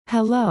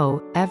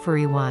Hello,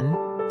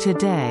 everyone.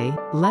 Today,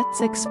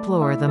 let's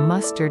explore the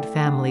mustard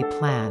family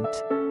plant.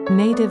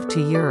 Native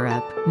to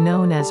Europe,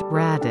 known as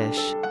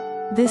radish.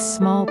 This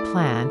small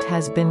plant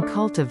has been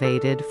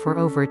cultivated for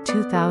over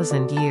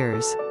 2,000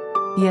 years.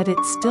 Yet it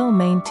still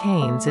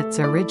maintains its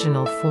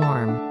original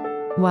form.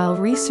 While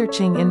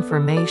researching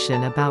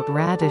information about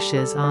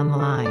radishes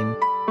online,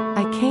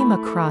 I came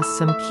across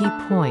some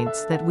key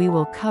points that we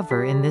will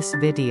cover in this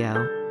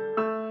video.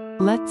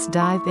 Let's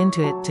dive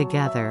into it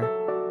together.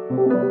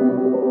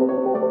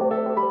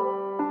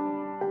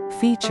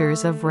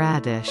 Features of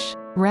radish.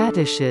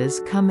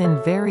 Radishes come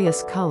in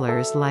various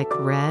colors like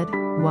red,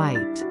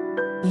 white,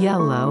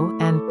 yellow,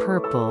 and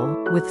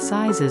purple, with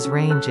sizes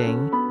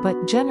ranging,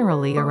 but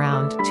generally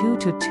around 2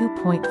 to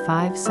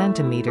 2.5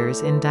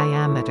 centimeters in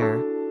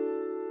diameter.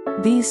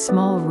 These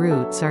small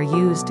roots are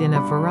used in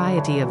a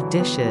variety of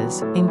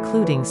dishes,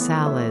 including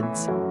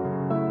salads.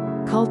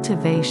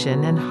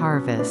 Cultivation and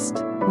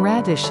harvest.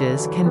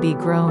 Radishes can be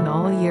grown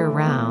all year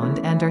round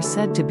and are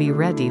said to be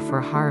ready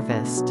for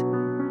harvest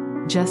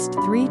just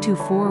 3 to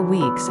 4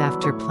 weeks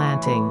after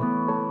planting.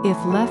 If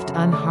left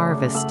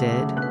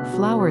unharvested,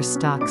 flower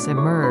stalks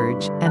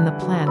emerge, and the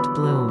plant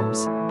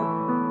blooms.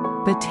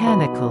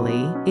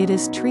 Botanically, it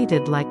is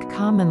treated like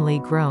commonly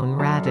grown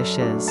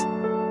radishes.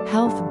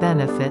 Health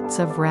benefits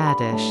of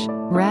radish.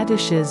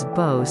 Radishes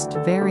boast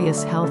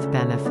various health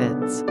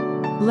benefits.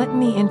 Let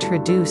me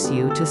introduce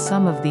you to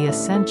some of the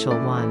essential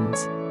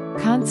ones.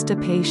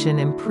 Constipation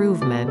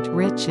improvement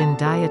rich in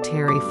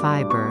dietary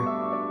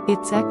fiber.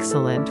 It's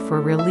excellent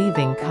for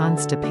relieving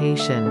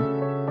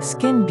constipation.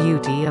 Skin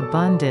beauty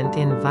abundant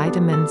in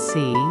vitamin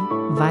C,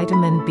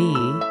 vitamin B,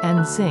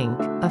 and zinc,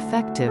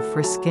 effective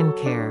for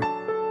skincare.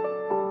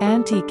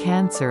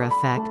 Anti-cancer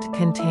effect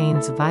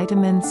contains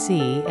vitamin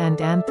C and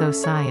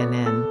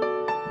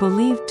anthocyanin,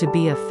 believed to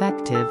be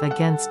effective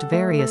against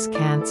various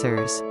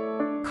cancers.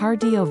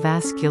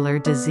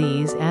 Cardiovascular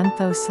disease.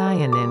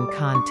 Anthocyanin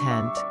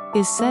content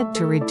is said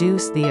to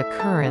reduce the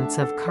occurrence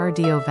of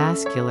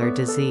cardiovascular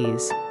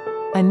disease.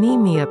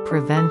 Anemia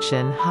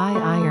prevention. High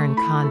iron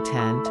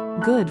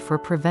content, good for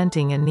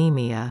preventing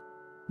anemia.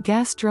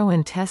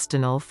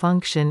 Gastrointestinal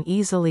function.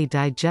 Easily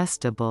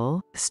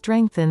digestible,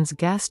 strengthens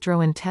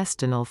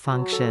gastrointestinal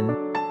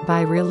function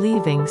by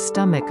relieving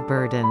stomach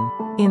burden.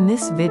 In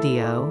this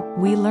video,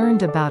 we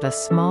learned about a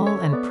small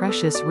and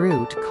precious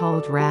root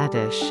called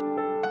radish.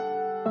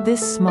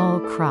 This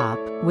small crop,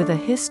 with a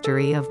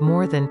history of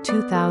more than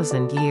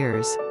 2,000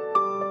 years,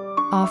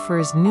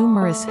 offers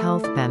numerous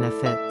health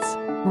benefits.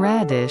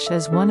 Radish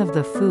is one of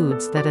the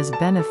foods that is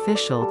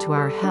beneficial to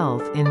our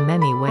health in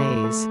many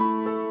ways,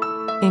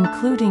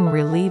 including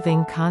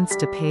relieving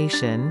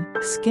constipation,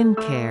 skin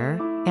care,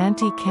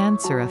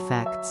 anti-cancer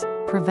effects,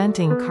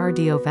 preventing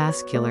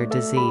cardiovascular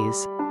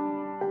disease,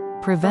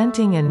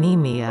 preventing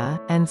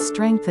anemia, and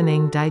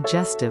strengthening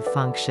digestive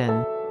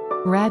function.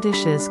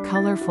 Radish's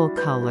colorful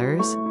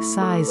colors,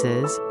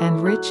 sizes,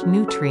 and rich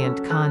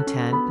nutrient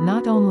content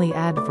not only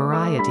add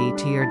variety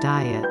to your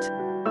diet,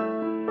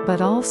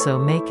 but also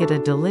make it a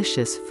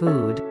delicious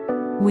food.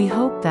 We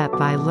hope that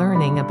by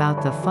learning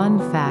about the fun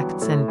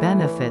facts and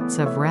benefits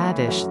of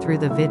radish through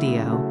the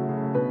video,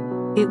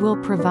 it will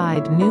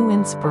provide new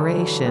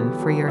inspiration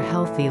for your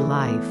healthy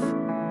life.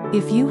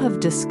 If you have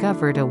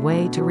discovered a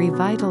way to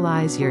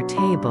revitalize your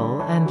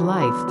table and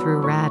life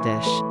through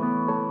radish,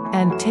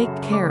 and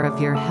take care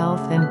of your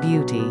health and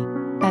beauty,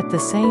 at the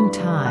same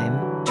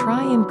time,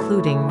 try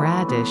including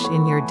radish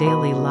in your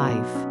daily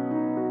life.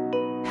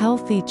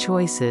 Healthy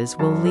choices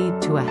will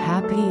lead to a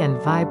happy and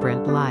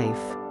vibrant life.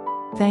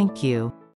 Thank you.